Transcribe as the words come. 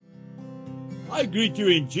I greet you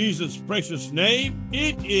in Jesus' precious name.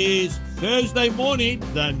 It is Thursday morning,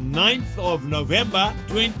 the 9th of November,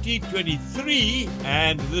 2023,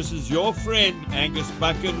 and this is your friend Angus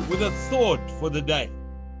Buchan with a thought for the day.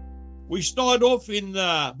 We start off in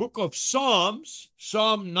the book of Psalms,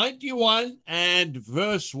 Psalm 91 and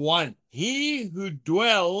verse 1. He who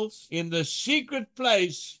dwells in the secret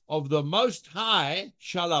place of the Most High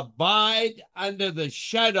shall abide under the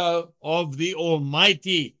shadow of the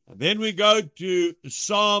Almighty. And then we go to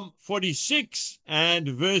Psalm 46 and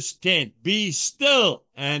verse 10. Be still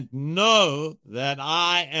and know that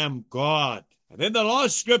I am God. And then the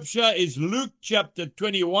last scripture is Luke chapter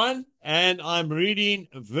 21, and I'm reading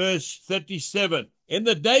verse 37. In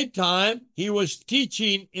the daytime, he was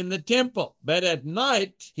teaching in the temple, but at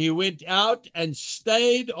night he went out and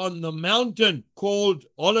stayed on the mountain called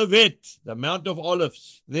Olivet, the Mount of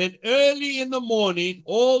Olives. Then early in the morning,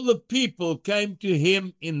 all the people came to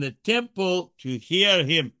him in the temple to hear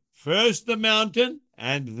him. First the mountain,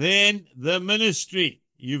 and then the ministry.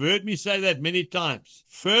 You've heard me say that many times.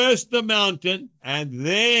 First the mountain and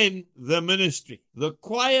then the ministry. The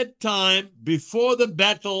quiet time before the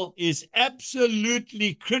battle is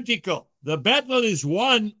absolutely critical. The battle is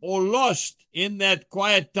won or lost in that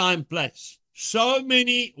quiet time place. So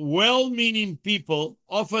many well-meaning people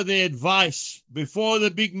offer their advice before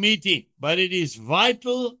the big meeting, but it is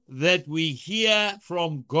vital that we hear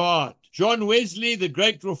from God. John Wesley, the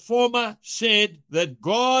great reformer, said that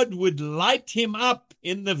God would light him up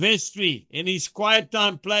in the vestry, in his quiet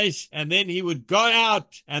time place, and then he would go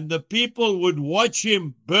out and the people would watch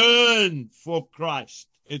him burn for Christ.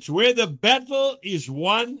 It's where the battle is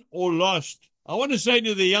won or lost. I want to say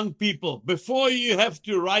to the young people, before you have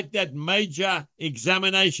to write that major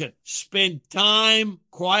examination, spend time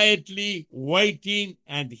quietly waiting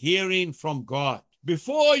and hearing from God.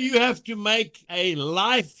 Before you have to make a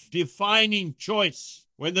life-defining choice,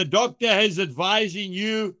 when the doctor is advising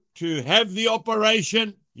you to have the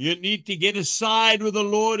operation, you need to get aside with the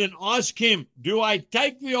Lord and ask him, do I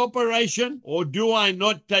take the operation or do I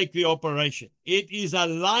not take the operation? It is a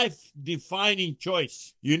life-defining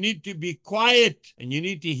choice. You need to be quiet and you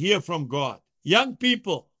need to hear from God. Young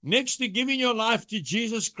people, next to giving your life to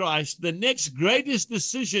Jesus Christ, the next greatest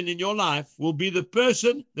decision in your life will be the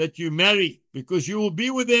person that you marry, because you will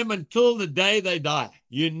be with them until the day they die.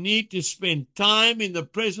 You need to spend time in the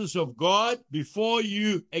presence of God before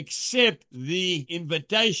you accept the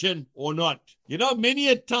invitation or not. You know, many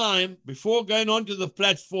a time before going onto the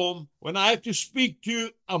platform, when I have to speak to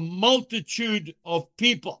a multitude of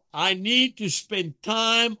people, I need to spend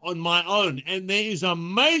time on my own. And there is a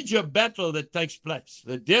major battle that takes place.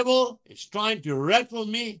 The devil is trying to rattle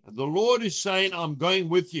me, and the Lord is saying, I'm going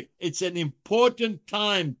with you. It's an important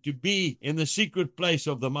time to be in the secret place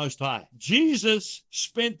of the Most High. Jesus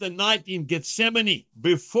spent the night in Gethsemane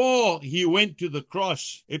before he went to the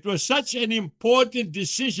cross. It was such an important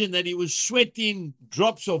decision that he was sweating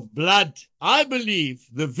drops of blood. I believe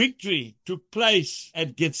the victory took place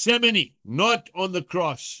at Gethsemane, not on the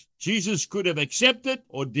cross. Jesus could have accepted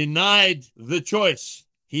or denied the choice.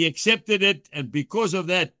 He accepted it, and because of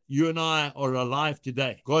that, you and I are alive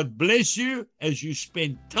today. God bless you as you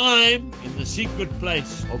spend time in the secret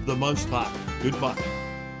place of the Most High. Goodbye.